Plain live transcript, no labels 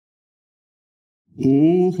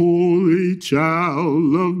O holy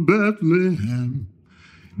child of Bethlehem,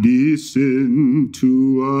 descend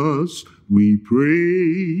to us, we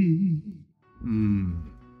pray.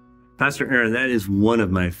 Pastor Aaron, that is one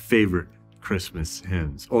of my favorite Christmas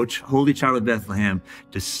hymns. O holy child of Bethlehem,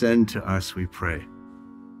 descend to us, we pray.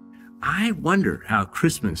 I wonder how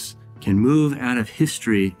Christmas can move out of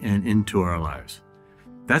history and into our lives.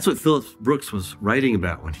 That's what Phillips Brooks was writing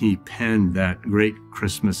about when he penned that great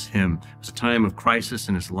Christmas hymn. It was a time of crisis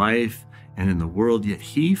in his life and in the world, yet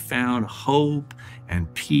he found hope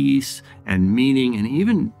and peace and meaning and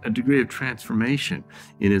even a degree of transformation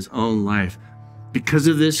in his own life because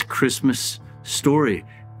of this Christmas story.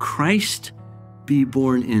 Christ be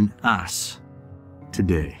born in us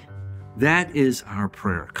today. That is our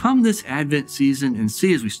prayer. Come this Advent season and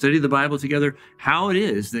see, as we study the Bible together, how it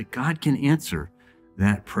is that God can answer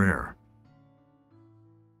that prayer.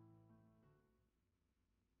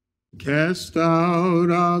 Cast out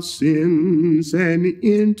our sins and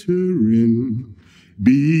enter in.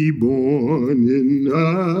 Be born in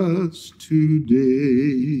us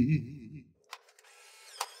today.